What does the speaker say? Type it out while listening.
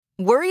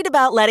Worried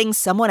about letting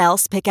someone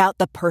else pick out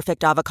the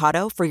perfect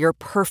avocado for your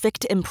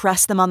perfect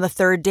impress them on the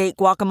third date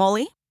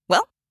guacamole?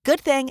 Well, good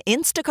thing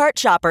Instacart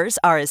shoppers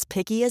are as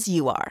picky as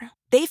you are.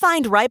 They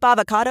find ripe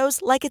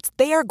avocados like it's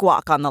their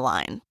guac on the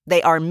line.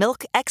 They are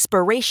milk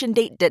expiration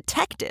date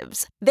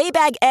detectives. They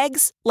bag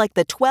eggs like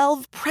the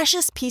 12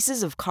 precious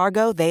pieces of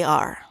cargo they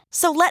are.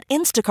 So let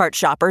Instacart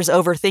shoppers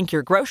overthink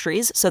your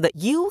groceries so that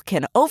you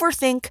can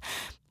overthink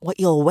what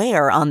you'll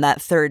wear on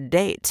that third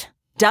date.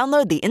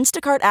 Download the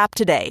Instacart app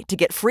today to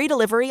get free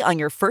delivery on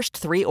your first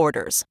 3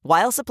 orders,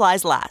 while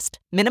supplies last.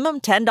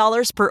 Minimum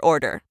 $10 per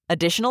order.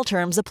 Additional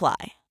terms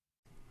apply.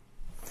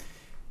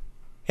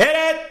 Hit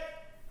it!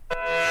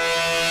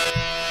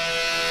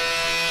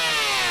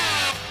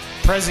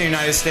 President of the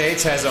United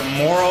States has a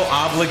moral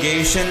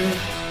obligation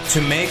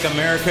to make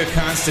America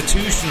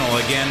constitutional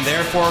again,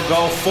 therefore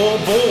go full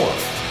bore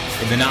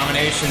in the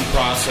nomination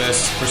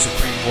process for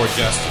Supreme Court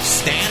Justice.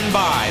 Stand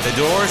by. The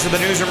doors of the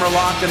newsroom are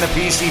locked and the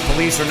PC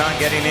police are not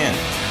getting in.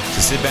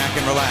 So sit back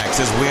and relax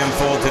as we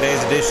unfold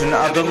today's edition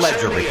of the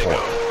Ledger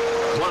Report.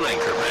 One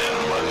anchorman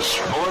was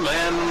more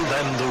man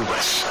than the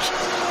rest.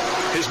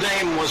 His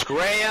name was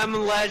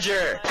Graham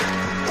Ledger.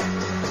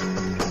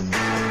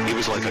 He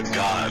was like a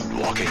god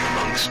walking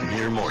amongst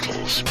mere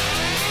mortals.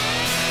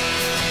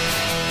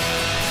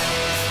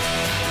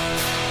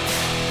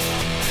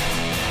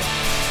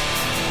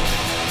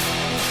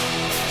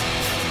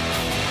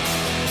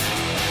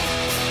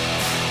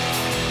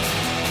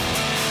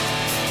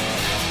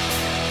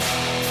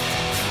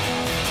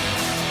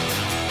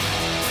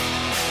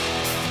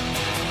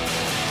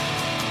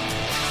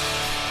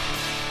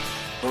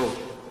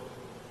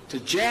 To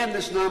jam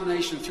this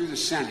nomination through the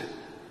Senate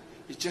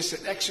is just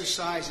an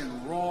exercise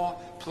in raw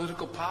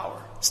political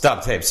power.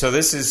 Stop tape. So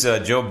this is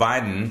Joe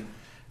Biden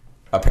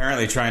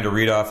apparently trying to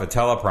read off a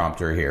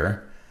teleprompter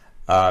here,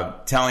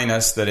 telling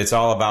us that it's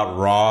all about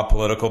raw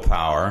political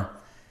power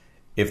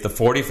if the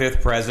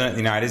 45th President of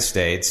the United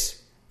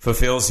States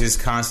fulfills his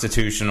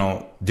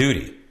constitutional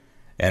duty,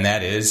 and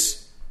that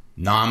is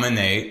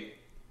nominate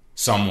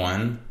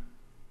someone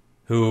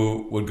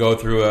who would go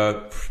through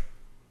a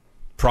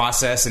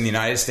process in the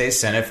United States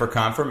Senate for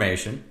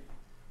confirmation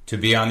to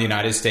be on the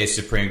United States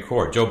Supreme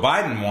Court. Joe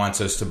Biden wants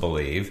us to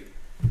believe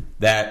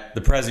that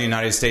the President of the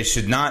United States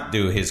should not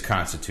do his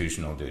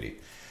constitutional duty.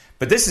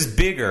 But this is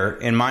bigger,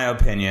 in my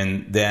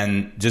opinion,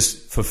 than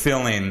just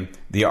fulfilling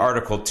the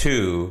Article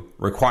 2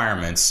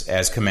 requirements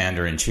as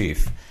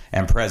Commander-in-Chief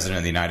and President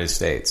of the United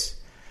States.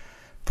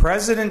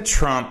 President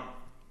Trump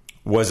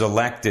was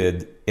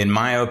elected, in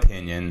my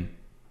opinion,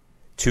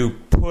 to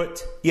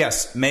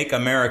make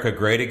America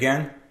great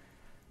again.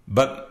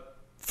 But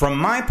from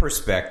my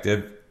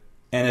perspective,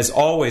 and has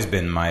always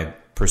been my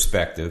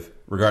perspective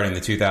regarding the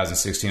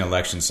 2016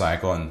 election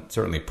cycle, and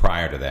certainly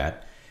prior to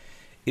that,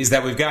 is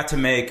that we've got to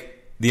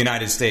make the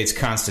United States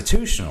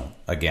constitutional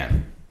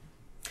again.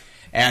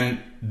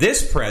 And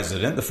this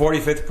president, the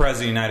 45th President of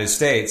the United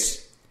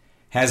States,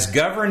 has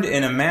governed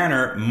in a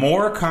manner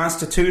more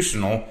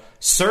constitutional,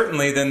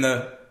 certainly than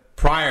the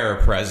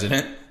prior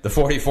president, the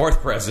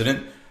 44th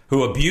president,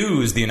 who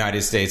abused the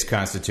United States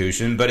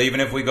Constitution. But even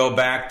if we go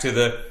back to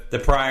the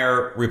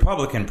prior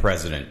Republican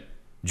president,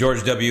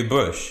 George W.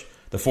 Bush,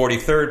 the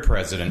 43rd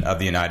president of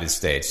the United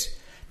States,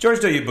 George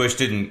W. Bush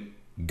didn't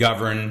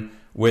govern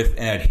with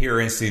an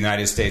adherence to the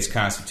United States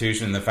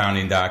Constitution and the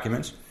founding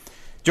documents.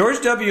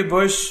 George W.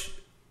 Bush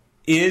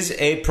is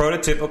a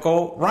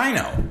prototypical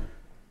rhino.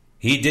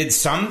 He did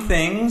some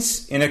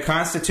things in a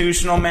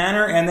constitutional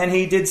manner, and then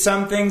he did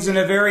some things in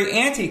a very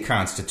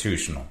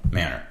anti-constitutional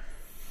manner.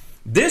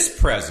 This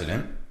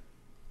president,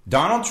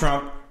 Donald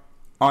Trump,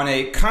 on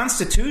a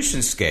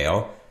constitution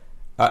scale,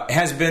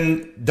 has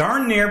been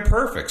darn near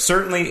perfect,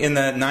 certainly in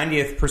the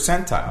 90th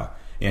percentile.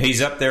 You know,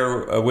 he's up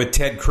there with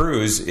Ted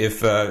Cruz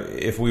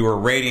if we were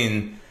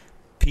rating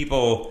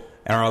people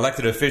and our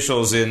elected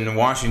officials in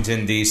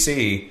Washington,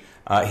 D.C.,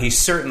 he's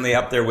certainly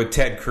up there with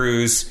Ted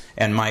Cruz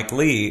and Mike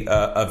Lee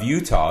of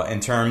Utah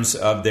in terms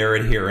of their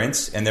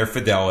adherence and their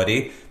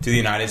fidelity to the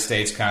United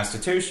States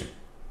Constitution.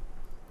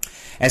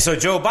 And so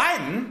Joe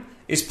Biden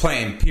is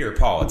playing pure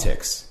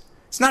politics.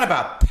 It's not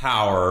about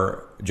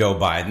power, Joe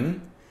Biden.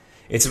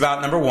 It's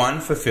about, number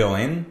one,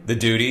 fulfilling the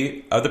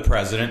duty of the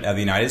President of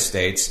the United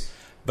States,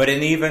 but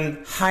an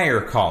even higher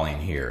calling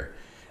here.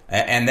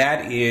 And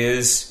that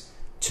is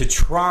to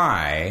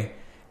try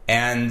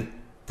and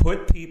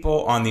put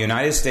people on the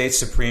United States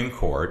Supreme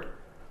Court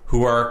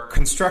who are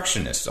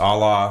constructionists, a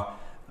la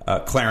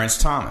Clarence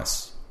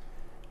Thomas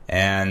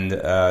and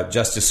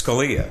Justice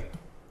Scalia.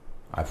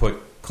 I put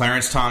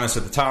Clarence Thomas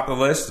at the top of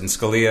the list and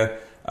Scalia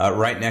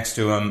right next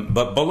to him,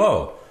 but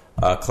below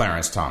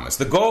Clarence Thomas.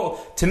 The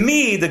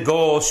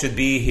goal should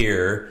be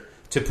here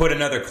to put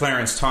another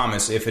Clarence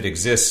Thomas, if it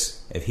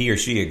exists, if he or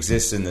she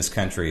exists in this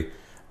country,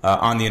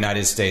 on the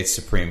United States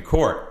Supreme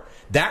Court.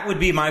 That would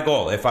be my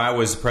goal if I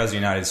was the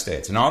President of the United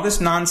States. And all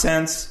this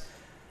nonsense,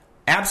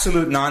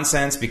 absolute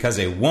nonsense, because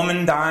a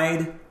woman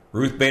died,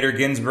 Ruth Bader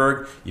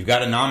Ginsburg, you've got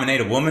to nominate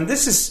a woman.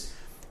 This is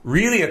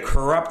really a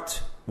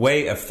corrupt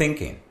way of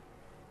thinking.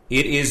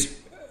 It is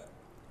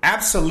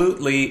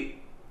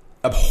absolutely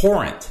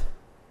abhorrent.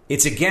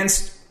 It's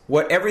against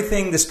what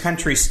everything this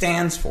country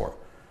stands for.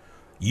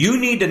 You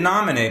need to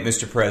nominate,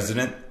 Mr.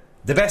 President,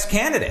 the best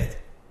candidate.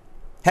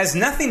 Has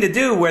nothing to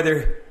do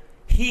whether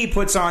he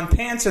puts on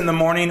pants in the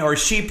morning or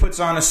she puts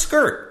on a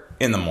skirt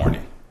in the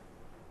morning.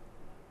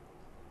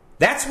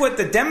 That's what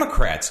the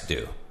Democrats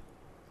do.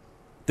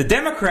 The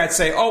Democrats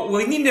say, oh,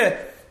 we need to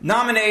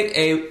nominate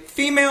a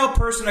female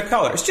person of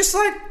color. It's just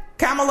like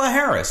Kamala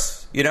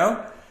Harris, you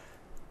know?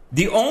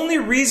 The only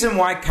reason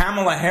why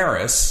Kamala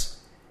Harris,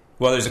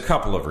 well, there's a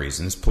couple of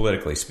reasons,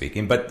 politically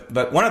speaking, but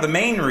one of the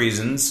main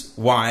reasons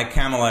why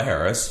Kamala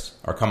Harris,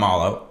 or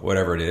Kamala,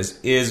 whatever it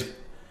is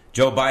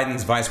Joe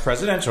Biden's vice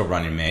presidential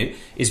running mate,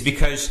 is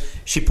because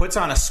she puts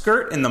on a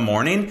skirt in the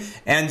morning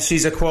and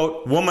she's a,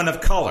 quote, woman of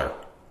color.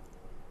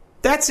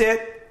 That's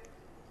it.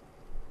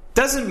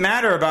 Doesn't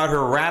matter about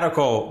her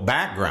radical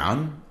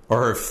background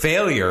or her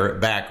failure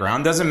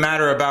background. Doesn't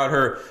matter about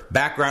her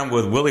background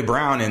with Willie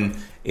Brown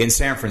in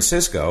San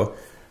Francisco.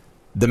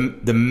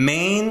 The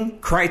main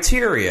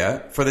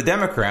criteria for the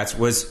Democrats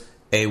was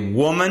a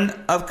woman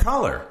of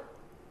color.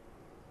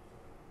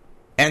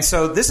 And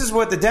so this is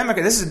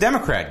a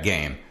Democrat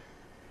game.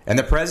 And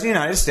the President of the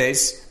United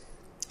States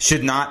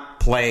should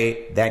not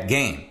play that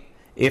game.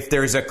 If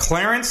there's a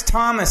Clarence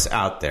Thomas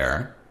out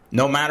there,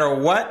 no matter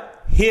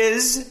what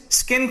his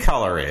skin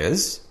color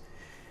is,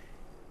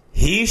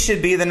 he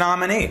should be the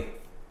nominee.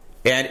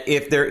 And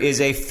if there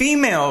is a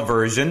female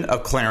version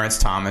of Clarence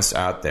Thomas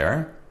out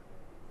there,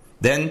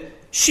 then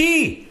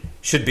she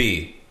should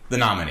be the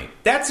nominee.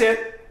 That's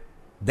it.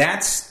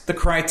 That's the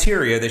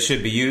criteria that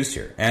should be used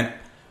here. And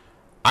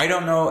I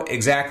don't know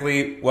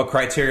exactly what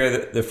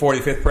criteria the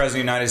 45th President of the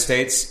United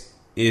States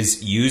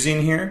is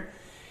using here.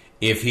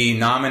 If he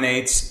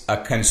nominates a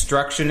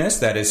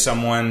constructionist, that is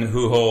someone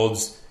who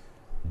holds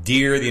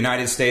dear the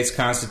United States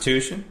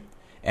Constitution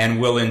and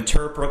will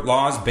interpret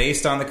laws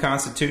based on the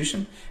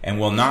Constitution and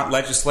will not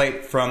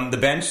legislate from the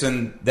bench,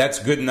 then that's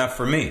good enough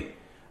for me.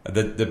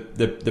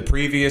 The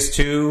previous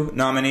two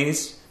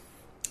nominees,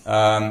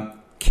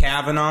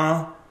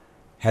 Kavanaugh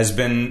has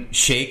been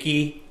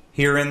shaky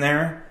here and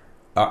there.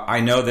 I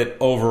know that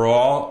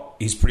overall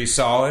he's pretty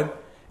solid,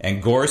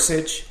 and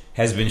Gorsuch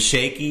has been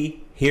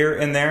shaky here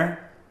and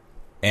there,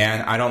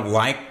 and I don't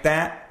like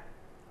that.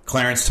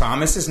 Clarence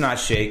Thomas is not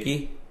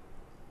shaky.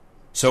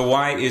 So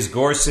why is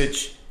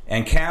Gorsuch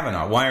and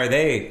Kavanaugh, why are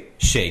they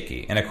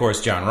shaky? And, of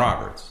course, John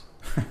Roberts.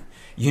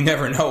 You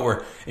never know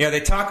where... You know, they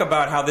talk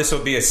about how this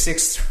will be a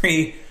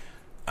 6-3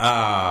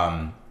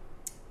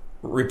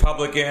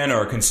 Republican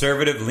or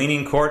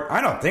conservative-leaning court.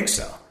 I don't think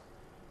so.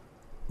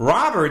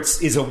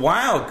 Roberts is a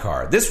wild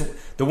card.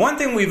 The one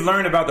thing we've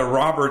learned about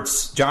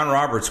the John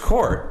Roberts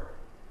court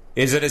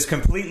is that it's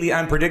completely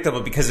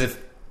unpredictable because of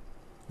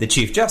the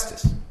Chief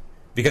Justice,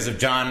 because of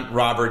John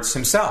Roberts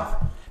himself.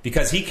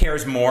 Because he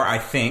cares more, I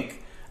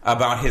think,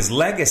 about his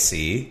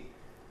legacy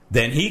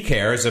than he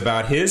cares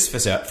about his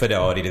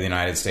fidelity to the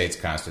United States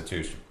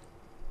Constitution.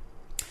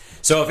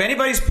 So if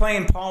anybody's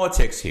playing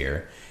politics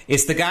here,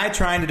 it's the guy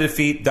trying to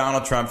defeat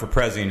Donald Trump for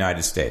President of the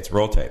United States.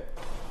 Roll tape.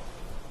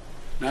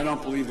 And I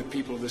don't believe the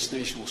people of this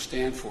nation will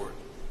stand for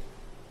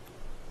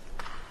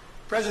it.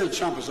 President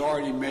Trump has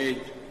already made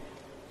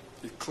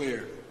it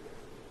clear.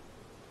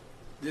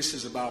 This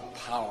is about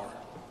power.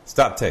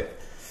 Stop tape.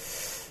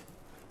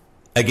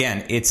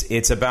 Again,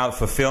 it's about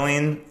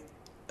fulfilling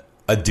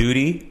a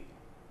duty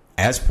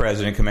as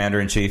president,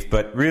 commander-in-chief,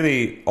 but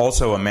really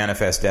also a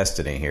manifest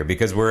destiny here,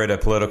 because we're at a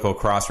political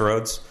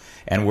crossroads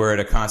and we're at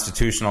a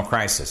constitutional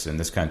crisis in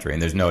this country,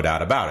 and there's no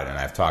doubt about it. And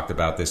I've talked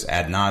about this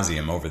ad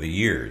nauseum over the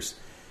years,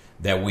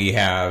 that we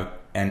have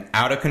an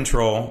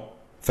out-of-control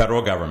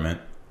federal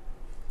government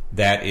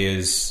that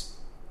is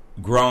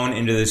grown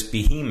into this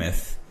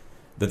behemoth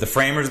that the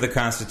framers of the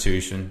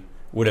Constitution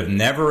would have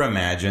never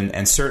imagined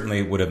and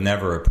certainly would have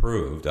never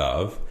approved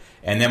of.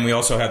 And then we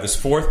also have this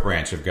fourth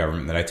branch of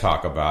government that I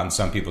talk about, and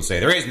some people say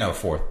there is no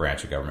fourth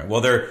branch of government. Well,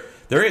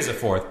 there is a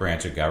fourth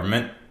branch of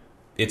government.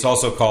 It's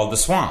also called the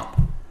swamp.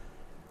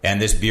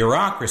 And this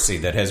bureaucracy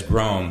that has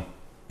grown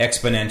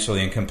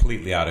exponentially and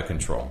completely out of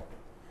control.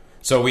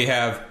 So we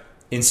have,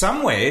 in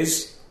some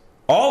ways,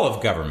 all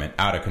of government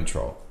out of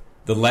control.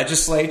 The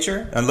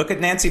legislature, and look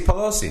at Nancy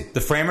Pelosi. The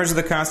framers of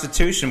the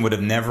Constitution would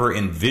have never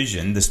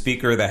envisioned the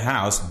Speaker of the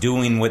House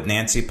doing what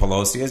Nancy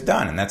Pelosi has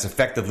done, and that's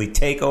effectively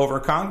take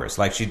over Congress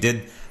like she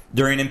did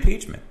during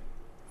impeachment.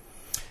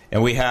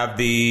 And we have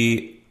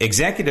the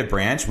executive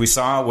branch. We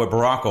saw what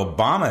Barack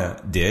Obama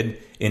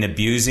did in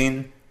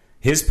abusing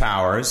his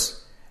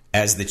powers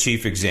as the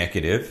chief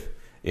executive,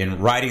 in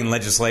writing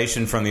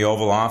legislation from the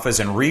Oval Office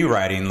and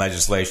rewriting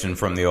legislation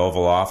from the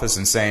Oval Office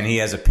and saying he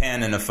has a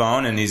pen and a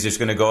phone and he's just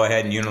going to go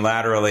ahead and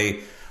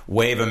unilaterally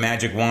wave a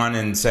magic wand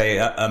and say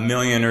a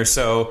million or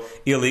so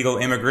illegal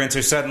immigrants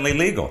are suddenly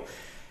legal.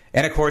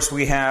 And, of course,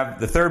 we have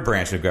the third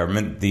branch of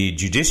government, the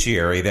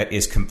judiciary, that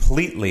is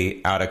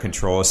completely out of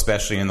control,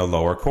 especially in the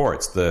lower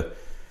courts. The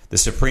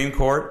Supreme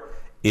Court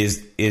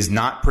is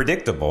not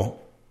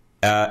predictable,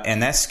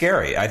 and that's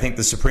scary. I think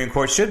the Supreme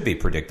Court should be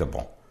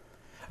predictable.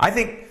 I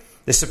think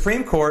the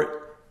Supreme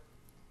Court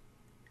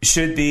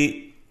should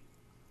be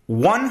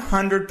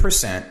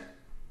 100%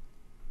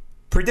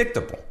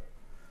 predictable,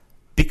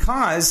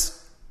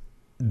 because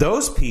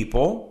those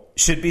people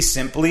should be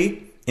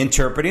simply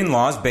interpreting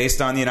laws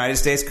based on the United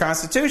States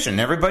Constitution.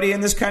 Everybody in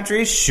this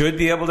country should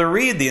be able to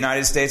read the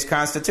United States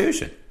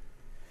Constitution.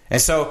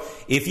 And so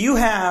if you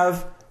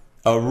have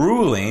a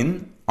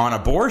ruling on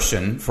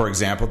abortion, for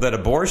example, that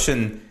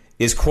abortion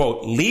is,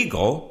 quote,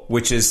 legal,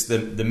 which is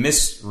the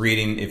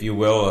misreading, if you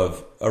will,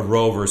 of a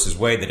Roe versus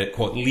Wade, that it,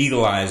 quote,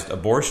 legalized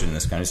abortion in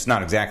this country. It's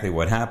not exactly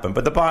what happened.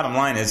 But the bottom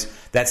line is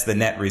that's the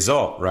net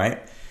result,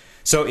 right?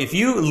 So if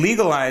you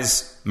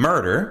legalize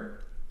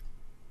murder,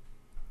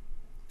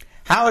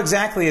 how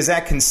exactly is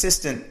that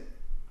consistent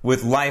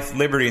with life,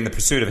 liberty, and the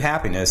pursuit of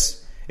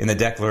happiness in the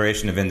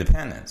Declaration of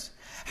Independence?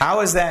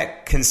 How is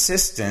that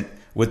consistent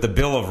with the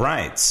Bill of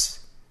Rights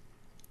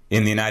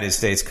in the United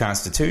States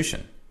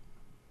Constitution?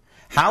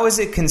 How is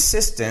it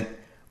consistent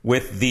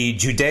with the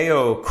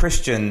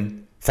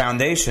Judeo-Christian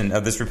foundation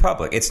of this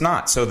republic? It's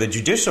not. So the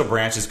judicial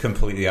branch is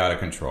completely out of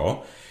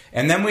control.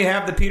 And then we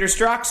have the Peter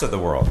Strzok's of the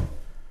world,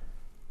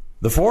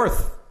 the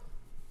fourth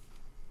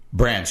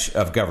branch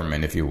of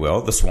government, if you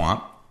will, the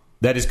swamp,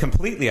 that is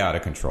completely out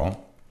of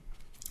control,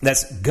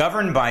 that's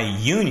governed by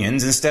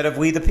unions instead of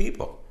we the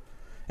people.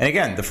 And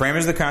again, the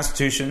framers of the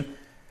Constitution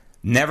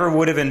never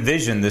would have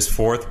envisioned this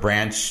fourth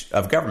branch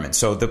of government.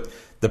 So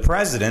the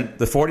president,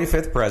 the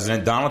 45th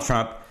president, Donald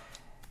Trump,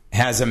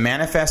 has a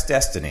manifest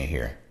destiny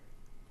here.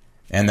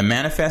 And the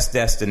manifest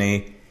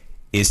destiny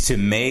is to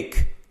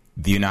make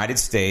the United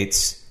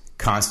States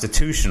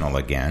constitutional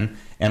again.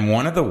 And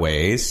one of the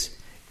ways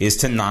is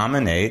to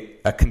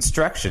nominate a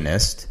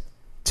constructionist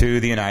to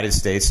the United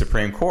States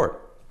Supreme Court.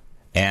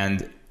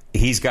 And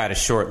he's got a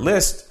short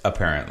list,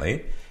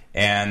 apparently.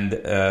 And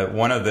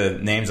one of the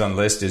names on the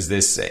list is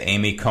this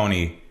Amy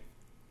Coney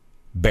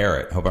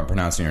Barrett. Hope I'm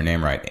pronouncing your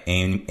name right.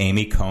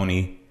 Amy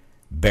Coney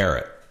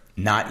Barrett.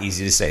 Not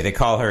easy to say. They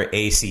call her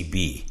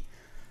ACB.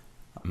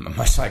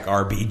 Much like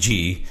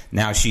RBG.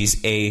 Now she's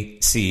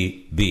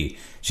ACB.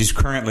 She's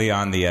currently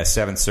on the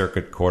Seventh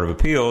Circuit Court of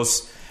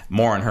Appeals.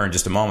 More on her in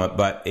just a moment.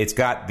 But it's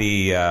got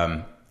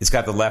the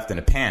left in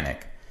a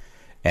panic.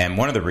 And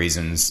one of the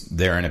reasons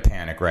they're in a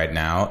panic right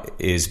now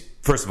is,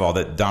 first of all,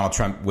 that Donald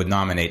Trump would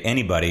nominate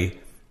anybody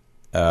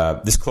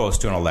this close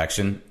to an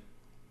election.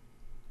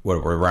 We're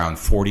around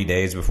 40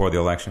 days before the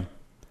election,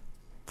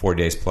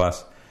 40 days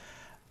plus.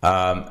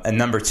 And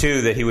number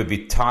two, that he would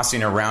be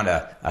tossing around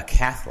a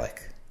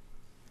Catholic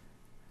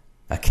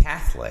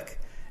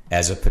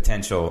as a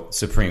potential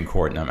Supreme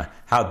Court nominee.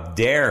 How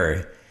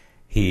dare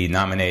he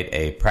nominate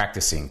a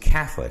practicing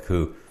Catholic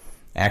who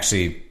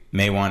actually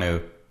may want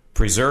to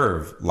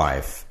preserve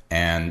life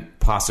and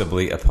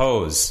possibly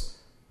oppose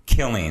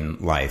killing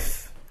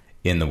life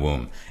in the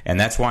womb. And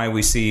that's why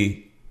we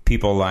see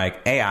people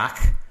like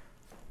Ayak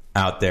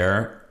out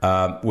there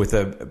with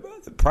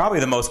probably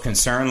the most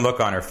concerned look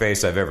on her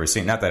face I've ever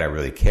seen. Not that I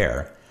really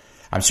care.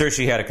 I'm sure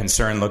she had a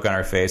concerned look on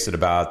her face at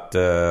about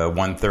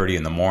 1:30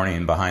 in the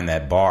morning behind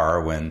that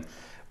bar when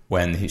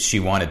she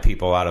wanted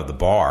people out of the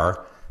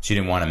bar. She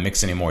didn't want to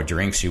mix any more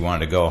drinks. She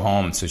wanted to go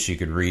home so she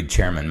could read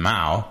Chairman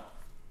Mao.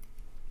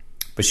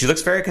 But she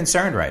looks very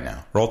concerned right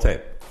now. Roll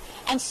tape.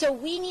 And so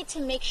we need to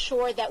make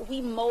sure that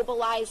we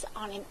mobilize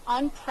on an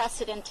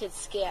unprecedented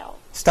scale.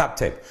 Stop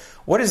tape.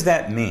 What does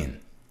that mean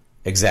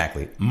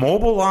exactly?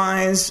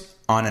 Mobilize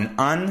on an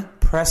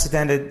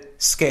unprecedented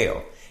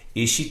scale.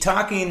 Is she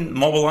talking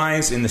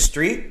mobilize in the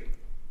street?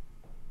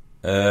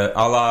 A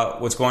la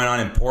what's going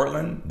on in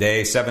Portland,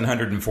 day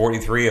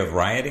 743 of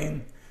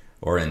rioting?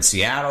 Or in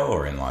Seattle,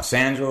 or in Los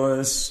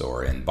Angeles,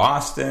 or in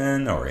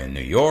Boston, or in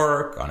New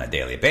York, on a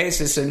daily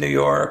basis in New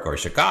York, or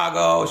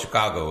Chicago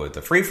with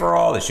the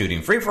free-for-all, the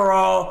shooting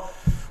free-for-all.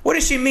 What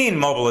does she mean,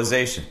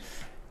 mobilization?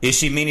 Is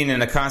she meaning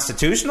in a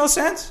constitutional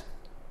sense?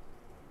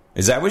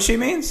 Is that what she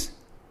means?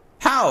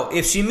 How?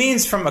 If she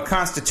means from a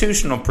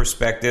constitutional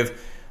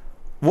perspective,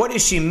 what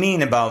does she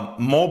mean about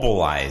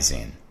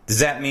mobilizing? Does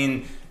that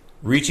mean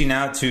reaching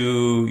out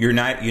to your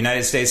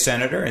United States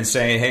senator and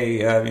saying, hey,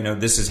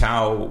 this is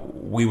how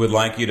we would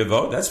like you to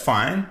vote? That's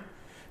fine.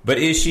 But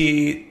is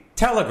she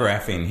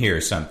telegraphing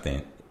here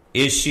something?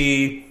 Is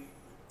she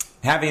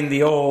having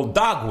the old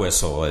dog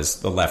whistle,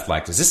 as the left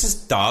likes? Is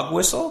this a dog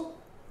whistle?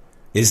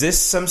 Is this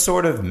some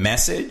sort of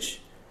message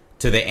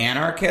to the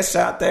anarchists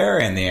out there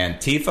and the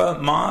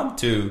Antifa mob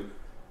to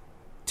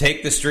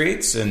take the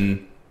streets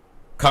and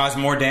cause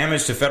more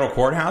damage to federal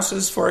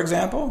courthouses, for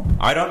example?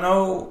 I don't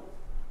know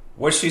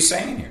what she's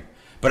saying here.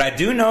 But I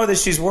do know that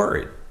she's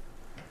worried.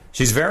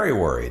 She's very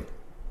worried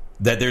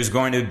that there's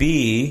going to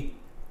be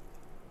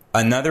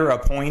another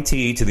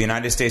appointee to the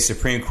United States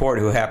Supreme Court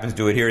who happens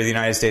to adhere to the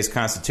United States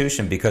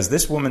Constitution, because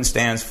this woman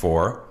stands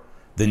for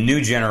the new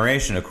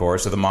generation, of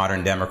course, of the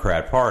modern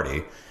Democrat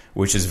Party,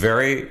 which is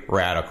very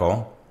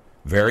radical,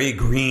 very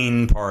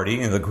green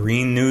party, and the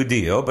Green New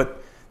Deal,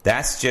 but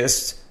that's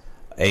just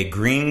a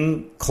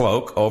green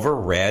cloak over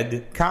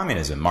red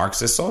communism,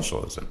 Marxist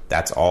socialism.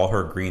 That's all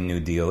her Green New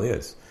Deal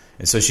is.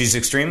 And so she's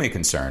extremely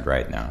concerned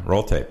right now.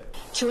 Roll tape.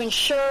 to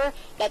ensure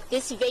that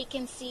this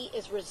vacancy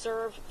is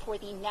reserved for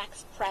the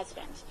next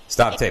president.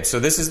 Stop tape. So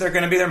this is going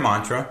to be their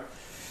mantra.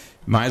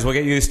 Might as well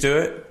get used to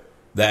it.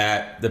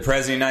 That the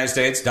President of the United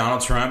States,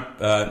 Donald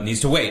Trump, needs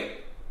to wait.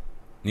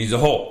 Needs to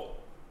hold.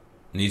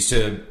 Needs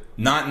to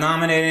not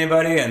nominate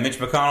anybody. And Mitch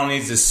McConnell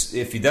needs to,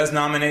 if he does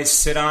nominate,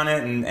 sit on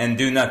it and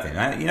do nothing.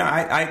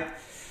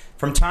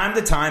 From time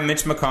to time,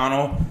 Mitch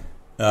McConnell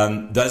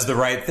does the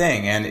right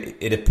thing. And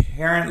it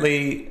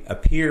apparently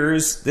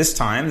appears this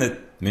time that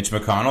Mitch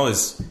McConnell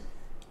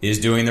is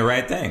doing the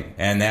right thing.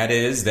 And that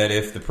is that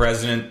if the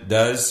president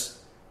does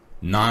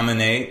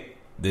nominate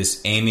this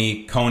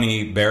Amy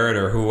Coney Barrett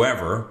or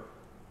whoever,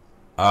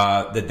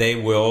 that they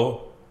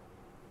will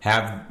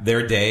have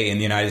their day in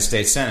the United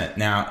States Senate.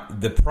 Now,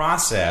 the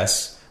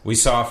process we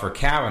saw for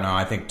Kavanaugh,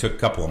 I think, took a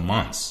couple of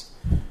months.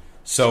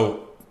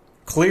 So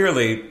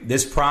clearly,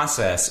 this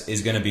process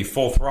is going to be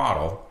full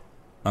throttle,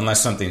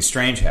 unless something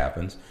strange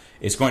happens.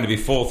 It's going to be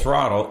full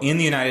throttle in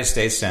the United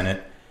States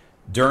Senate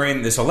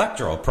during this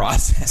electoral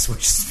process,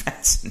 which is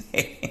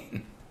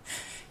fascinating.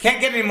 Can't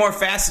get any more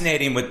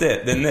fascinating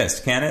than this,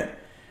 can it?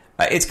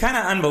 It's kind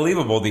of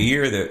unbelievable the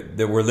year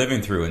that we're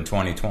living through in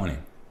 2020.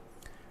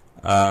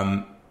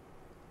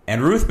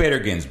 And Ruth Bader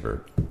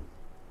Ginsburg,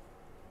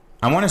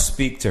 I want to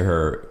speak to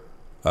her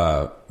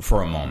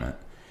for a moment.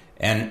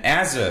 And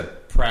as a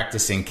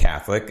practicing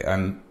Catholic,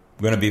 I'm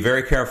going to be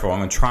very careful. I'm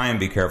going to try and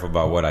be careful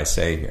about what I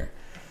say here.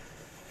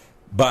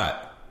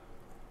 But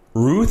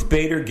Ruth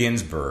Bader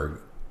Ginsburg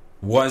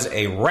was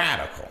a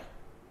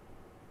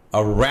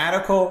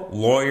radical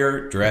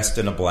lawyer dressed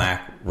in a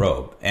black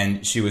robe.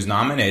 And she was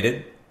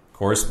nominated, of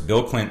course,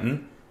 Bill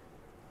Clinton,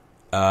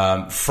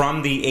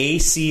 from the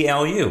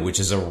ACLU, which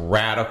is a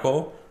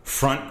radical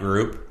front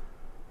group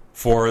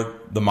for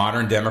the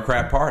modern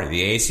Democrat Party.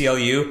 The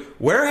ACLU,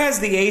 where has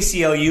the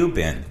ACLU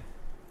been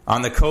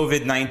on the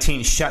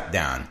COVID-19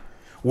 shutdown?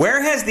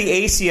 Where has the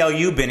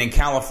ACLU been in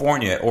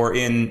California or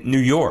in New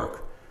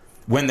York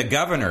when the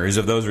governors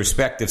of those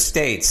respective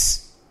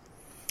states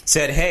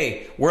said,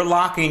 hey, we're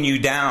locking you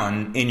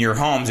down in your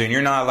homes and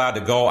you're not allowed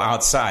to go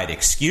outside?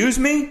 Excuse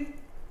me?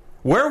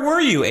 Where were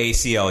you,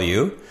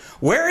 ACLU?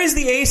 Where is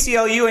the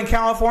ACLU in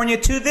California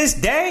to this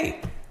day,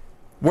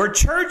 where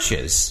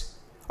churches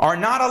are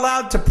not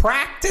allowed to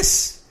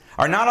practice,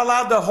 are not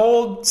allowed to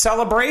hold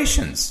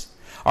celebrations,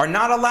 are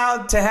not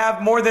allowed to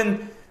have more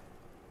than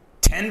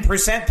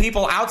 10%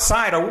 people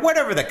outside, or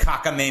whatever the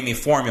cockamamie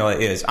formula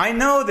is? I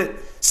know that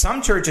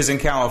some churches in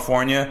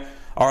California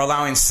are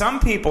allowing some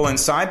people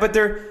inside, but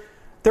they're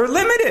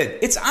limited.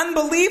 It's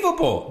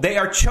unbelievable. They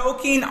are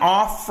choking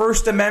off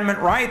First Amendment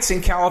rights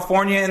in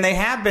California, and they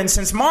have been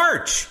since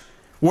March.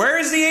 Where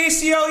is the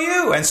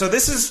ACLU? And so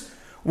this is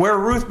where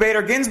Ruth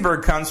Bader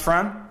Ginsburg comes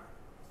from.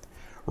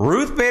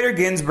 Ruth Bader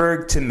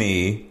Ginsburg, to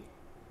me,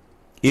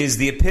 is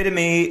the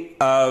epitome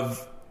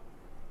of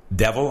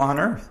devil on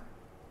earth.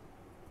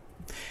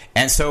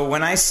 And so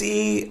when I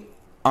see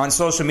on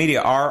social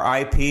media,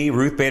 RIP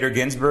Ruth Bader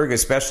Ginsburg,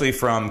 especially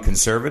from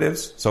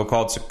conservatives,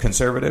 so-called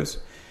conservatives,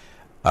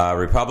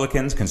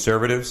 Republicans,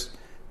 conservatives,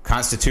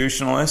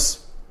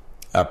 constitutionalists,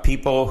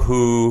 people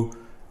who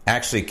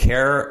actually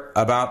care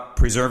about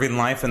preserving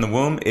life in the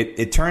womb,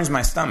 it turns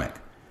my stomach.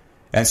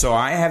 And so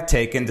I have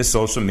taken to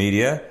social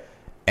media,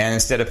 and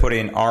instead of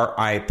putting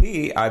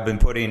RIP, I've been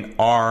putting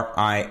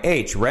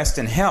RIH, rest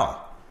in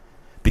hell,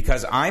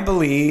 because I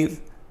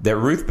believe that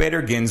Ruth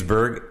Bader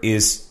Ginsburg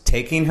is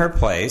taking her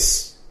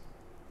place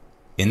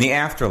in the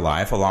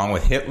afterlife along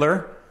with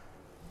Hitler,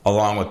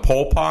 along with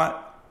Pol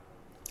Pot,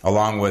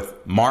 along with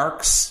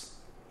Marx,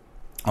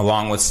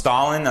 along with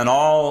Stalin, and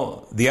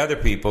all the other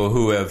people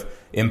who have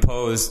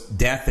imposed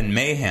death and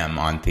mayhem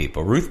on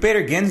people. Ruth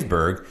Bader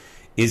Ginsburg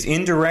is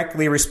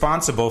indirectly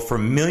responsible for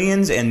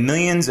millions and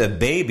millions of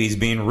babies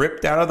being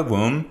ripped out of the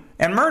womb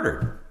and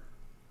murdered.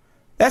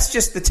 That's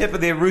just the tip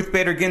of the Ruth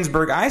Bader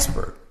Ginsburg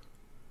iceberg.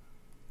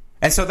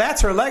 And so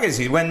that's her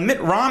legacy. When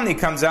Mitt Romney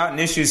comes out and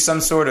issues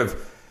some sort of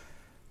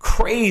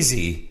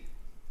crazy,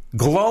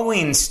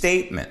 glowing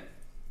statement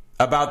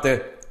about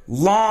the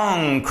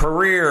long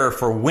career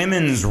for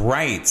women's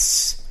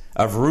rights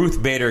of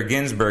Ruth Bader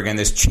Ginsburg and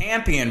this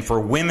champion for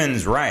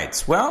women's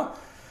rights, well,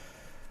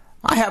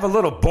 I have a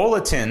little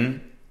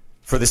bulletin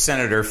for the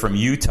senator from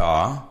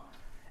Utah,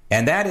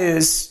 and that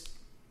is,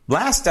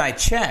 last I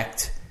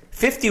checked,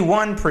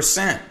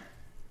 51%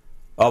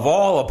 of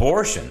all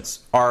abortions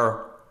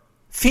are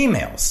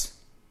females.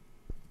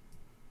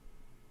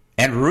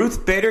 And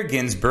Ruth Bader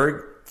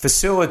Ginsburg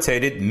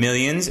facilitated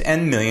millions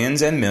and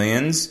millions and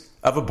millions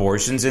of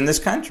abortions in this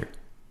country.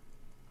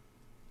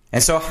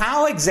 And so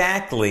how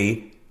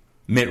exactly,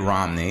 Mitt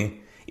Romney,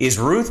 is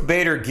Ruth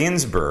Bader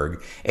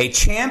Ginsburg a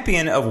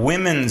champion of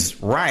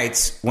women's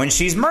rights when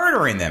she's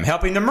murdering them,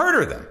 helping to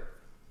murder them?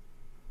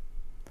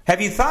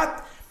 Have you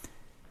thought,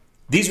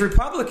 these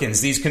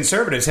Republicans, these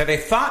conservatives, have they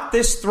thought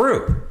this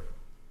through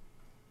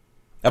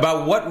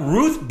about what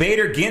Ruth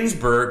Bader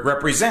Ginsburg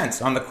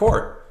represents on the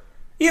court,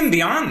 even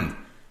beyond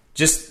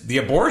just the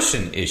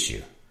abortion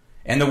issue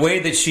and the way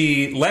that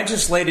she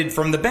legislated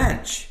from the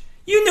bench?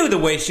 You knew the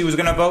way she was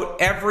going to vote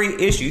every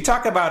issue. You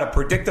talk about a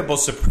predictable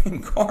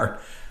Supreme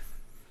Court.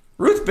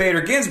 Ruth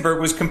Bader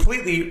Ginsburg was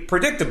completely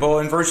predictable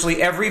in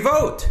virtually every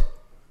vote.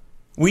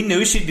 We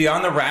knew she'd be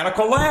on the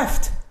radical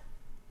left.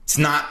 It's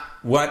not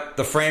what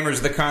the framers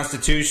of the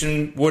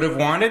Constitution would have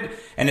wanted,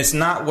 and it's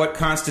not what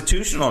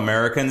constitutional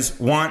Americans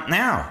want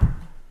now.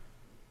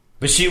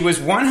 But she was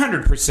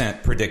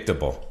 100%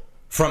 predictable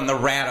from the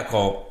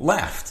radical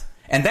left.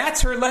 And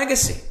that's her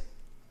legacy.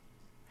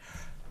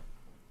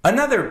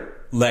 Another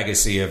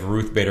legacy of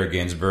Ruth Bader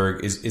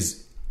Ginsburg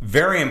is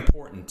very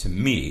important to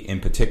me in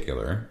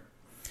particular,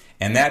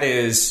 and that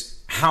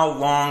is how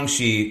long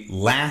she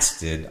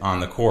lasted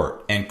on the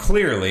court. And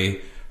clearly,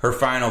 her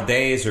final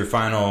days, her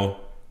final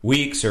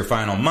weeks, her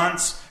final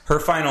months, her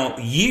final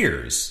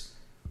years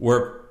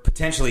were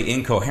potentially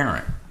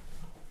incoherent.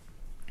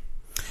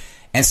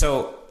 And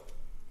so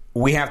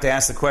we have to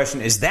ask the question,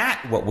 is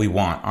that what we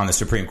want on the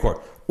Supreme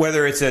Court?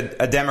 Whether it's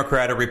a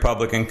Democrat, a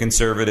Republican,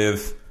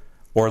 conservative,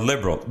 or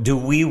liberal. Do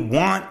we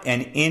want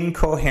an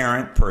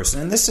incoherent person?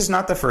 And this is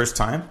not the first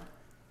time.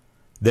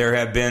 There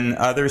have been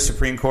other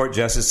Supreme Court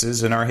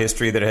justices in our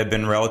history that have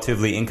been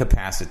relatively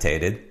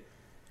incapacitated.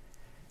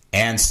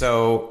 And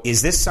so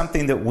is this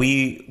something that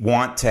we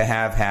want to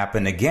have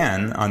happen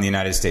again on the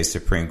United States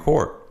Supreme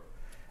Court?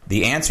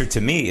 The answer to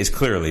me is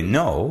clearly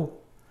no.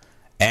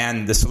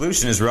 And the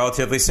solution is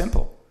relatively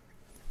simple.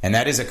 And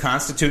that is a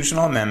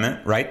constitutional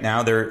amendment. Right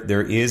now,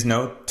 there is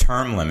no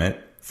term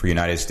limit for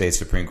United States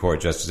Supreme Court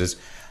justices.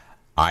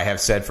 I have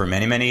said for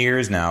many, many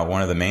years now,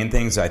 one of the main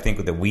things I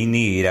think that we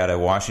need out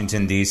of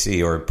Washington,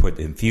 D.C., or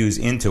infuse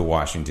into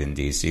Washington,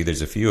 D.C.,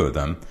 there's a few of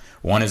them.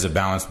 One is a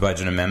balanced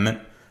budget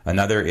amendment.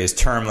 Another is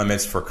term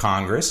limits for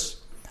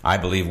Congress. I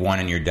believe one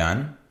and you're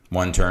done.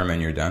 One term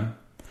and you're done.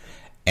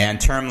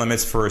 And term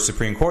limits for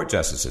Supreme Court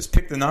justices.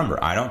 Pick the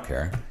number. I don't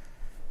care.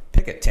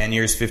 Pick it. 10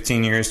 years,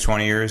 15 years,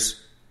 20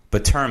 years.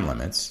 But term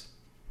limits.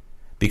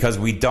 Because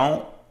we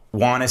don't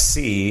want to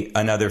see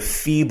another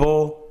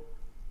feeble,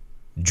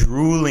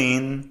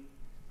 drooling,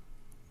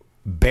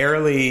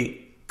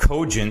 barely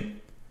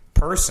cogent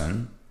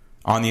person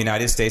on the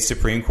United States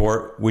Supreme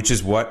Court, which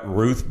is what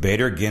Ruth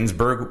Bader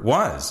Ginsburg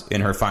was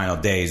in her final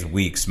days,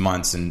 weeks,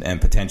 months,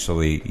 and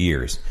potentially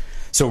years.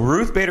 So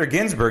Ruth Bader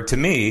Ginsburg, to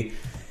me,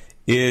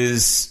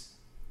 is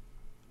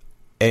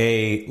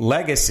a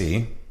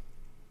legacy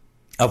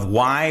of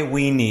why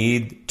we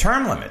need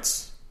term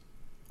limits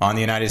on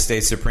the United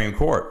States Supreme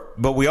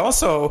Court. But we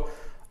also,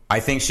 I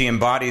think she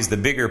embodies the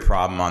bigger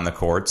problem on the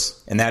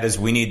courts, and that is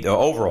we need to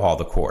overhaul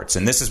the courts.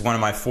 And this is one of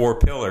my 4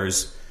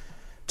 pillars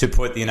to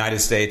put the United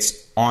States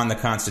on the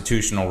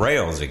constitutional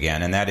rails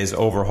again, and that is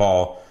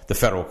overhaul the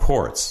federal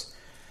courts.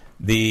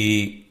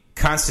 The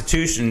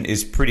Constitution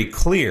is pretty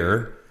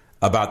clear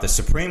about the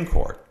Supreme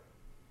Court.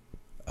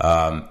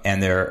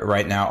 And there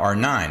right now are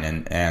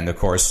 9. And of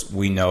course,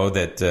 we know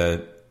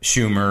that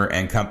Schumer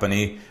and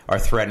company are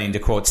threatening to,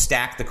 quote,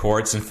 stack the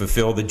courts and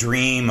fulfill the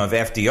dream of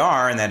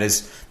FDR, and that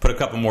is put a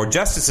couple more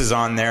justices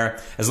on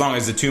there, as long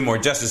as the 2 more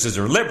justices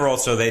are liberal,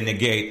 so they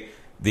negate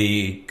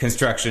the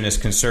constructionist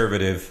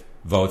conservative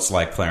votes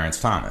like Clarence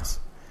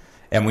Thomas.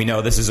 And we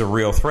know this is a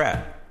real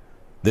threat.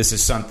 This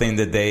is something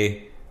that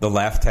the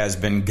left has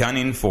been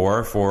gunning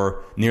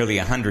for nearly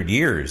 100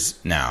 years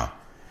now.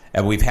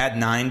 And we've had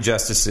 9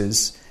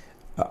 justices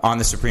on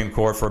the Supreme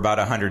Court for about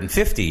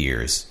 150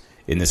 years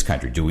in this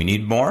country. Do we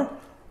need more?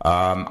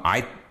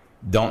 I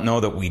don't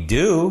know that we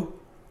do,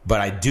 but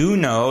I do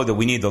know that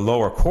we need the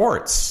lower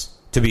courts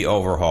to be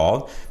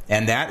overhauled,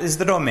 and that is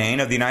the domain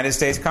of the United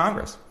States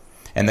Congress.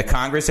 And the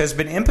Congress has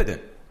been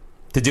impotent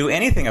to do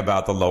anything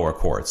about the lower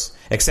courts,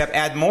 except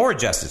add more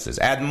justices,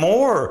 add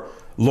more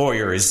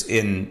lawyers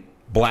in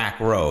black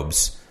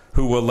robes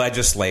who will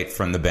legislate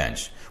from the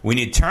bench. We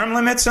need term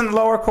limits in the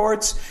lower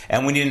courts,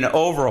 and we need an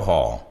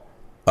overhaul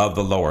of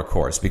the lower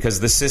courts, because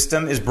the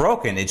system is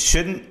broken. It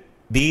shouldn't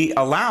be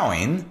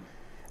allowing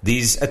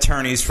these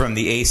attorneys from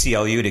the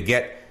ACLU to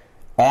get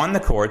on the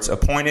courts,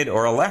 appointed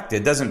or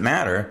elected, doesn't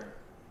matter,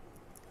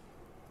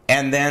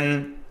 and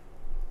then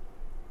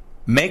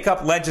make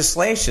up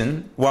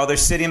legislation while they're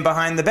sitting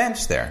behind the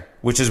bench there,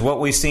 which is what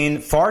we've seen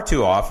far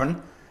too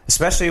often,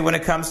 especially when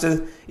it comes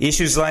to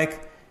issues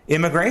like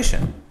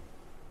immigration.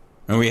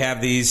 And we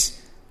have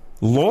these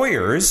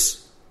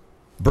lawyers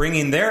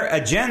bringing their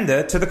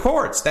agenda to the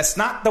courts. That's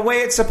not the way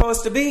it's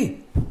supposed to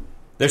be.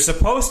 They're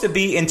supposed to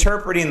be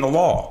interpreting the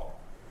law.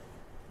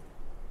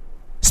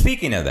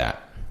 Speaking of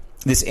that,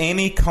 this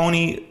Amy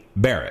Coney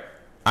Barrett,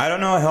 I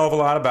don't know a hell of a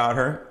lot about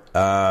her,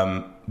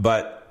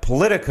 but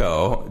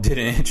Politico did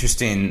an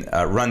interesting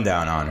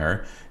rundown on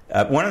her.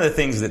 One of the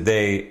things that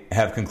they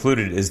have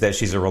concluded is that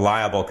she's a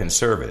reliable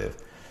conservative.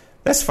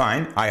 That's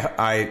fine.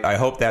 I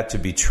hope that to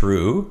be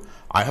true.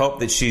 I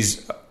hope that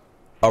she's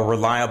a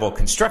reliable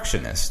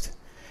constructionist,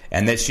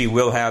 and that she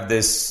will have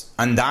this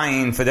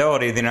undying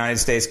fidelity to the United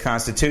States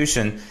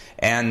Constitution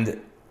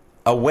and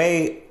a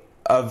way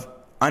of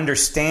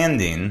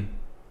understanding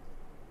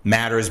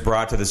matters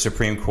brought to the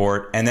Supreme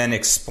Court and then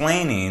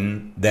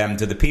explaining them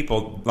to the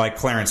people like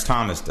Clarence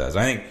Thomas does.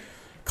 I think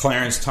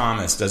Clarence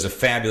Thomas does a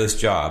fabulous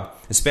job,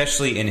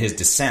 especially in his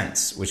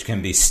dissents, which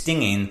can be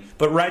stinging,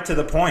 but right to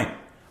the point,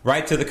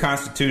 right to the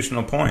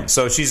constitutional point.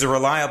 So she's a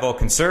reliable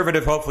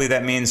conservative. Hopefully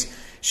that means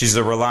she's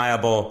a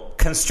reliable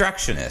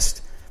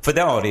constructionist.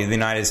 Fidelity to the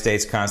United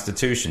States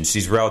Constitution.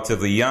 She's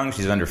relatively young.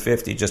 She's under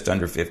 50, just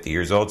under 50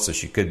 years old, so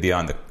she could be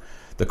on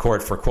the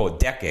court for, quote,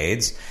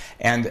 decades.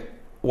 And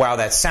while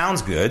that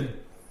sounds good,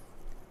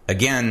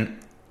 again,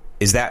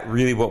 is that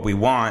really what we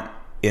want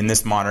in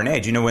this modern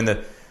age? You know, when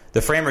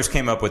the framers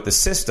came up with the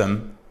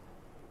system,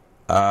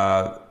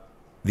 the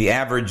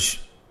average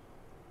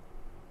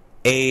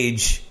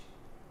age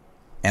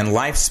and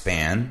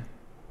lifespan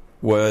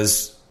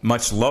was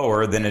much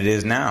lower than it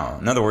is now.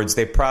 In other words,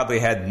 they probably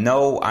had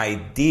no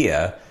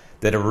idea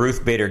that a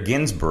Ruth Bader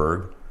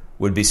Ginsburg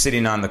would be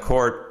sitting on the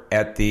court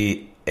at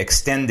the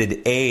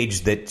extended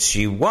age that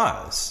she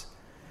was.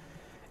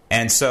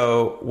 And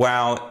so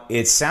while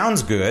it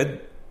sounds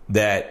good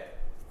that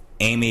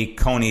Amy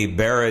Coney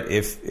Barrett,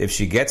 if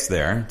she gets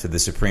there to the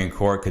Supreme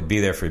Court, could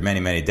be there for many,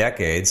 many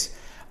decades,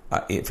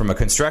 from a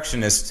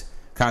constructionist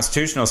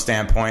constitutional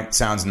standpoint,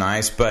 sounds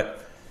nice,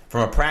 but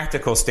from a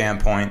practical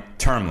standpoint,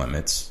 term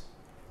limits,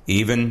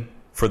 even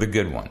for the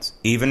good ones,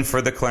 even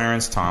for the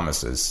Clarence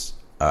Thomases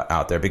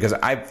out there, because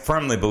I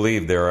firmly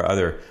believe there are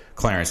other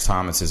Clarence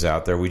Thomases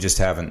out there. We just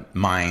haven't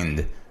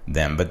mined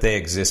them, but they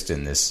exist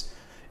in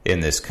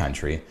this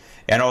country.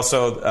 And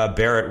also,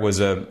 Barrett was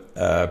a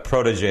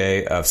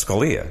protege of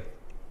Scalia,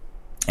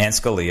 and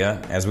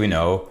Scalia, as we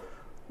know,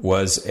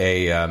 was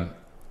a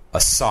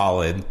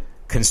solid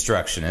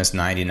constructionist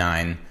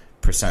 99%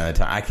 of the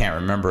time. I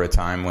can't remember a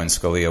time when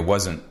Scalia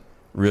wasn't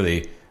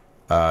really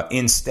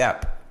in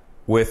step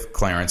with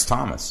Clarence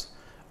Thomas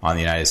on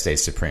the United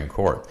States Supreme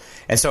Court.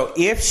 And so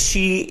if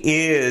she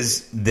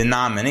is the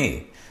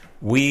nominee,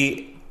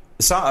 we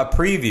saw a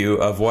preview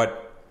of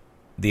what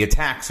the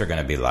attacks are going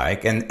to be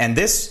like. And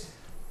this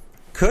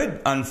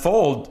could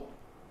unfold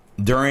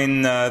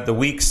during the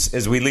weeks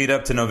as we lead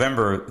up to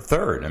November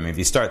 3rd. I mean, if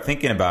you start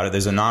thinking about it,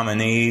 there's a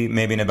nominee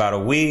maybe in about a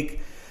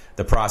week.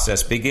 The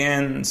process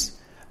begins.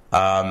 You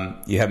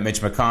have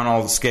Mitch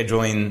McConnell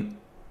scheduling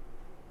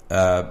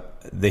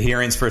the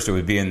hearings. First, it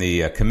would be in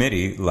the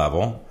committee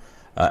level,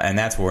 and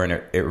that's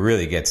where it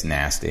really gets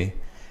nasty.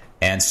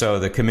 And so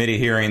the committee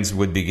hearings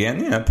would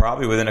begin,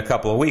 probably within a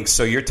couple of weeks.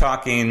 So you're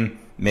talking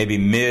maybe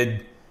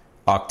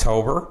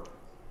mid-October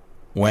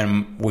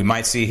when we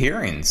might see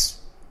hearings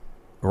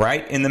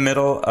right in the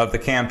middle of the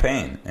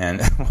campaign.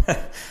 And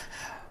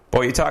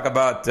boy, you talk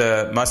about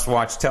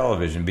must-watch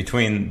television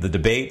between the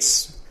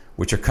debates,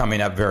 which are coming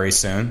up very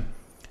soon,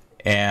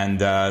 and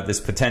this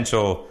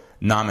potential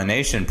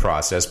nomination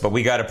process. But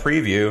we got a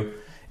preview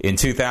in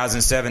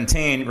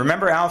 2017.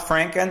 Remember Al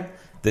Franken,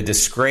 the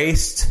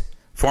disgraced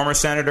former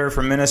senator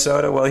from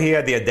Minnesota? Well, he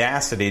had the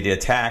audacity to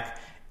attack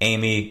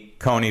Amy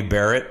Coney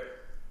Barrett,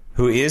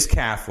 who is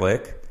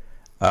Catholic,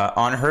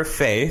 on her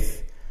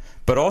faith,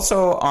 but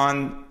also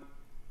on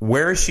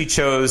where she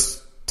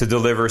chose to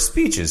deliver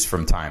speeches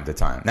from time to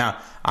time.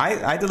 Now,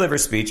 I deliver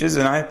speeches,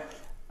 and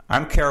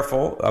I'm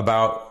careful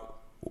about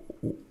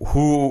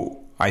who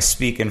I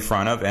speak in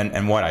front of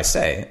and what I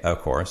say, of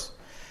course.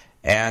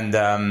 And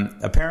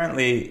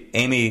apparently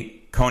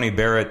Amy Coney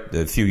Barrett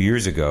a few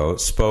years ago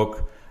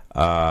spoke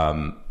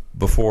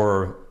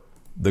before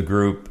the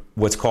group,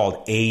 what's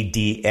called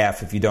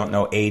ADF. If you don't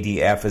know,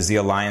 ADF is the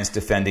Alliance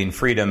Defending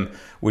Freedom,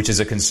 which is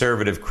a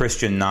conservative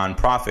Christian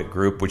nonprofit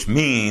group, which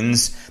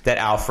means that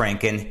Al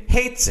Franken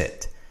hates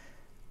it.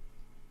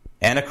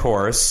 And, of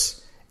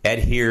course,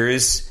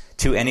 adheres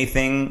to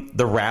anything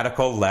the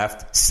radical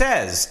left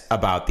says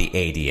about the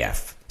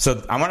ADF.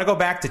 So I want to go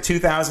back to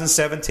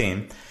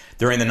 2017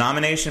 during the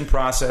nomination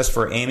process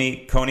for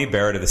Amy Coney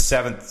Barrett of the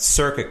 7th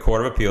Circuit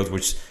Court of Appeals,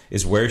 which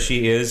is where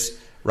she is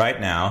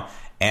right now,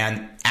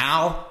 and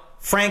Al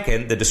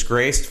Franken, the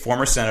disgraced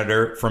former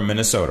senator from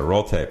Minnesota.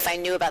 Roll tape. I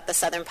knew about the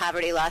Southern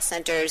Poverty Law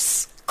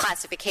Center's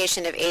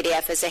classification of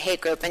ADF as a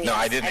hate group. And no, yes,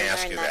 I didn't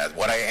ask you that.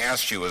 What I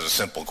asked you was a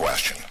simple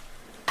question.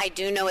 I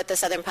do know what the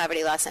Southern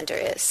Poverty Law Center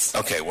is.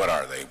 Okay, what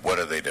are they? What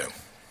do they do?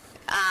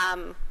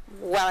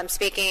 Well, I'm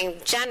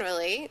speaking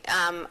generally.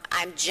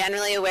 I'm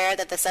generally aware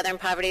that the Southern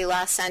Poverty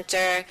Law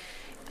Center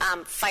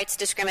fights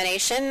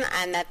discrimination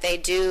and that they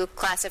do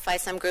classify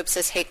some groups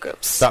as hate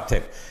groups. Stop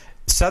tape.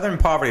 Southern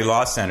Poverty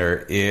Law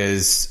Center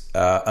is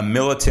a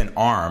militant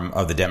arm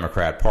of the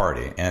Democrat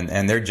Party,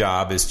 and their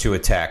job is to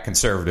attack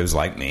conservatives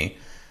like me,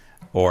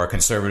 or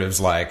conservatives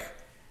like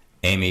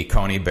Amy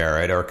Coney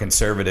Barrett, or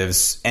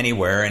conservatives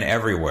anywhere and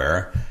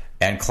everywhere,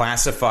 and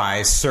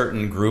classify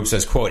certain groups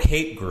as, quote,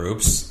 hate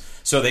groups,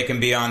 so they can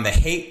be on the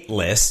hate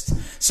list,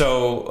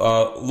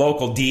 so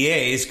local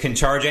DAs can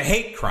charge a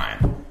hate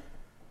crime.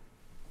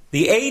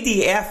 The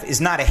ADF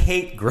is not a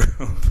hate group.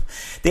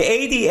 The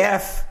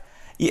ADF...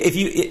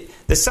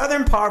 the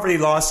Southern Poverty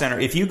Law Center,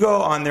 if you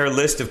go on their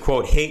list of,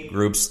 quote, hate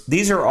groups,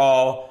 these are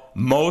all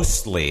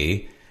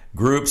mostly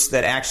groups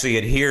that actually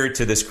adhere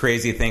to this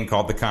crazy thing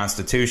called the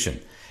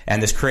Constitution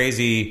and this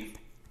crazy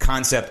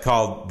concept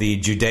called the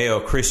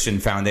Judeo-Christian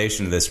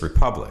foundation of this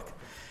republic.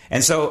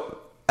 And so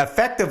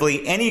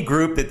effectively any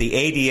group that the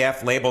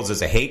ADF labels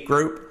as a hate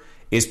group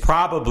is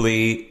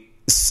probably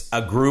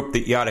a group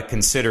that you ought to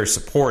consider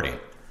supporting.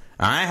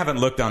 I haven't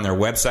looked on their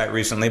website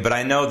recently, but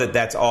I know that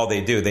that's all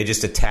they do. They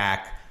just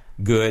attack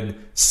good,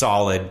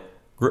 solid,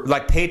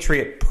 like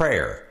Patriot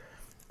Prayer.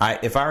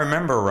 If I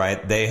remember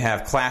right, they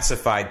have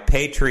classified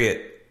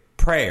Patriot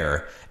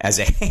Prayer as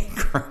a hate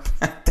group.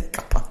 Think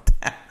about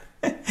that.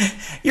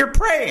 You're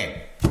praying.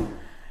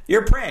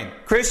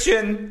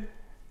 Christian,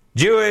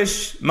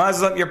 Jewish,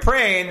 Muslim, you're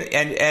praying,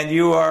 and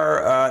you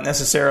are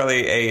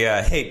necessarily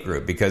a hate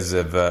group because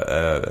of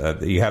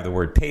you have the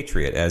word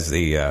patriot as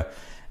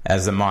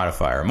the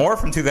modifier. More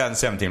from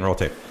 2017. Roll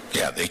tape.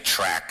 Yeah, they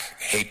track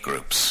hate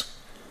groups.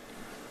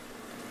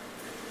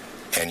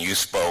 And you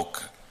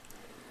spoke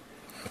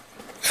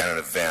at an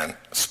event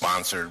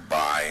sponsored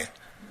by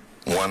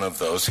one of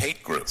those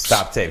hate groups.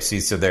 Stop tape. See,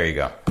 so there you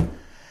go.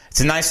 It's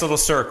a nice little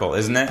circle,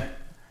 isn't it?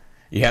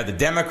 You have the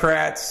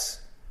Democrats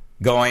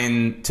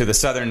going to the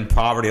Southern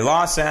Poverty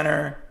Law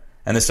Center,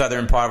 and the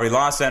Southern Poverty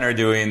Law Center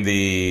doing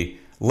the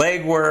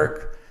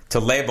legwork to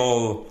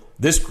label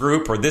this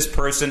group or this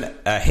person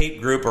a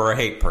hate group or a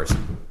hate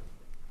person.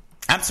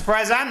 I'm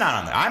surprised I'm not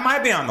on there. I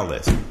might be on the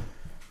list.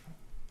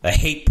 A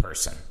hate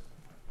person.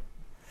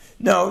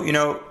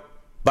 No,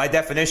 by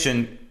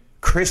definition,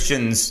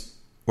 Christians,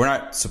 we're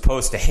not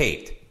supposed to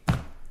hate.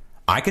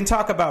 I can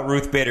talk about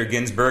Ruth Bader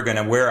Ginsburg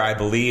and where I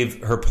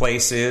believe her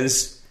place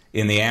is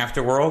in the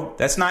afterworld.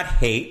 That's not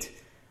hate.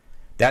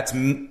 That's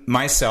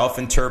myself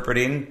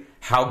interpreting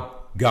how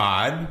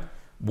God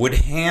would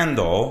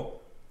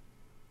handle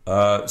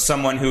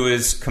someone who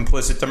is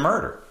complicit to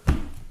murder.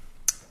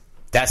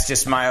 That's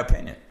just my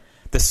opinion.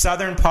 The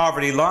Southern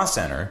Poverty Law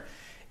Center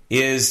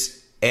is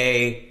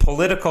a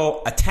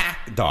political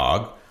attack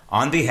dog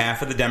on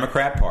behalf of the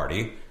Democrat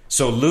Party,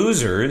 so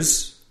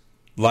losers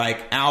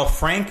like Al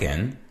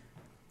Franken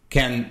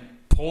can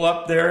pull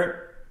up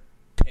their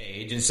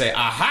page and say,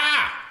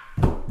 aha,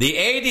 the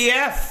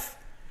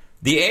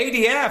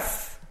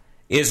ADF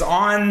is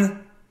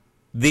on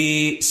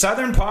the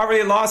Southern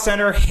Poverty Law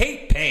Center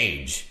hate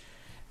page.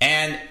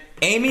 And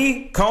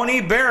Amy Coney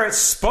Barrett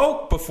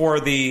spoke before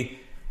the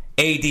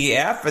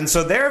ADF, and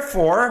so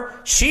therefore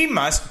she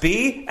must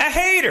be a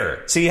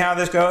hater. See how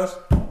this goes?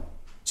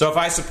 So if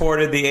I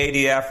supported the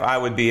ADF, I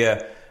would be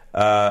a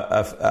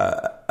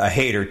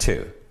hater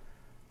too.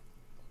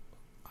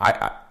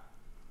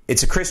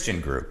 It's a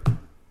Christian group. And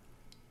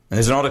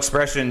there's an old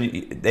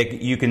expression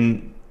that you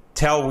can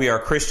tell we are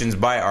Christians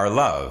by our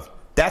love.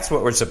 That's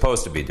what we're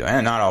supposed to be doing.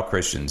 And not all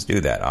Christians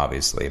do that,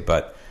 obviously.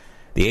 But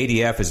the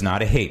ADF is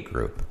not a hate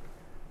group.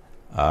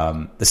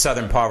 The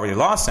Southern Poverty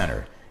Law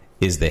Center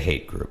is the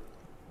hate group.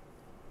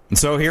 And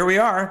so here we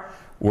are.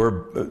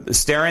 We're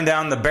staring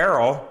down the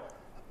barrel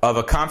of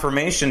a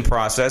confirmation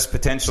process,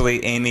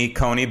 potentially Amy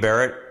Coney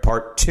Barrett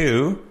Part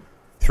 2,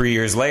 3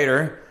 years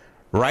later,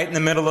 right in the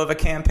middle of a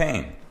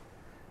campaign.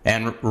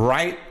 And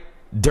right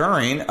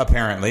during,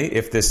 apparently,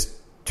 if this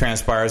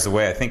transpires the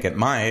way I think it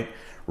might,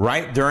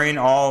 right during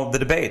all the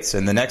debates.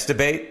 And the next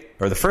debate,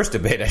 or the first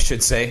debate, I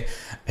should say,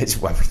 it's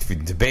what we've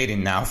been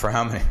debating now for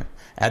how many,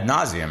 ad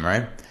nauseum,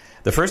 right?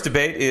 The first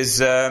debate is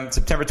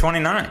September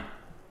 29.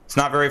 It's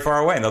not very far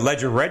away. And the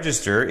Ledger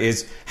Register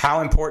is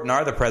how important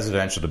are the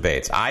presidential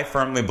debates. I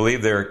firmly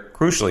believe they're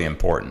crucially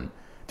important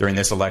during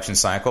this election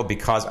cycle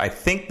because I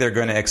think they're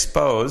going to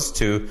expose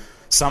to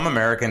some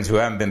Americans who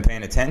haven't been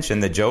paying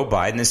attention that Joe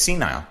Biden is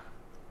senile.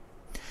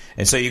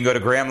 And so you can go to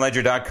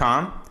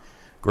grahamledger.com,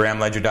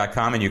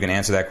 and you can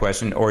answer that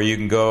question, or you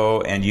can go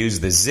and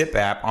use the Zip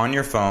app on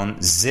your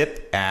phone.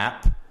 Zip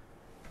app.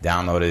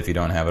 Download it if you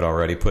don't have it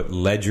already. Put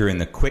Ledger in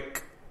the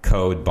quick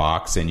code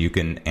box, and you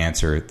can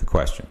answer the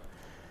question.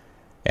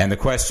 And the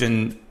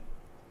question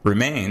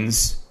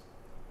remains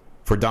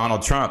for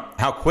Donald Trump,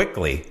 how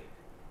quickly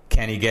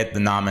can he get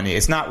the nominee?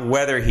 It's not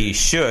whether he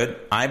should.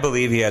 I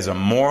believe he has a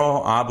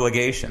moral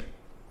obligation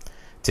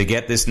to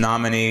get this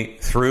nominee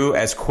through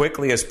as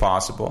quickly as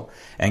possible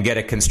and get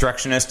a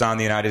constructionist on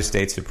the United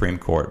States Supreme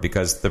Court,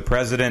 because the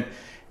president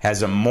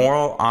has a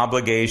moral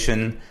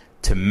obligation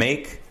to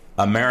make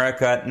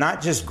America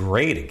not just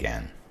great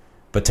again,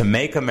 but to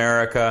make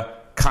America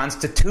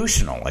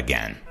constitutional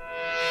again.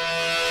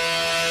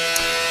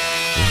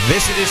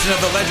 This edition of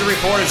the Ledger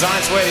Report is on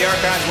its way to the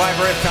Archives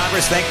Library of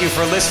Congress. Thank you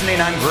for listening.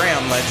 I'm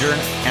Graham Ledger.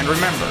 And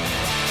remember,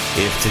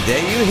 if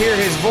today you hear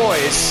his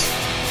voice,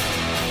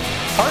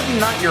 harden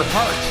not your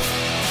heart.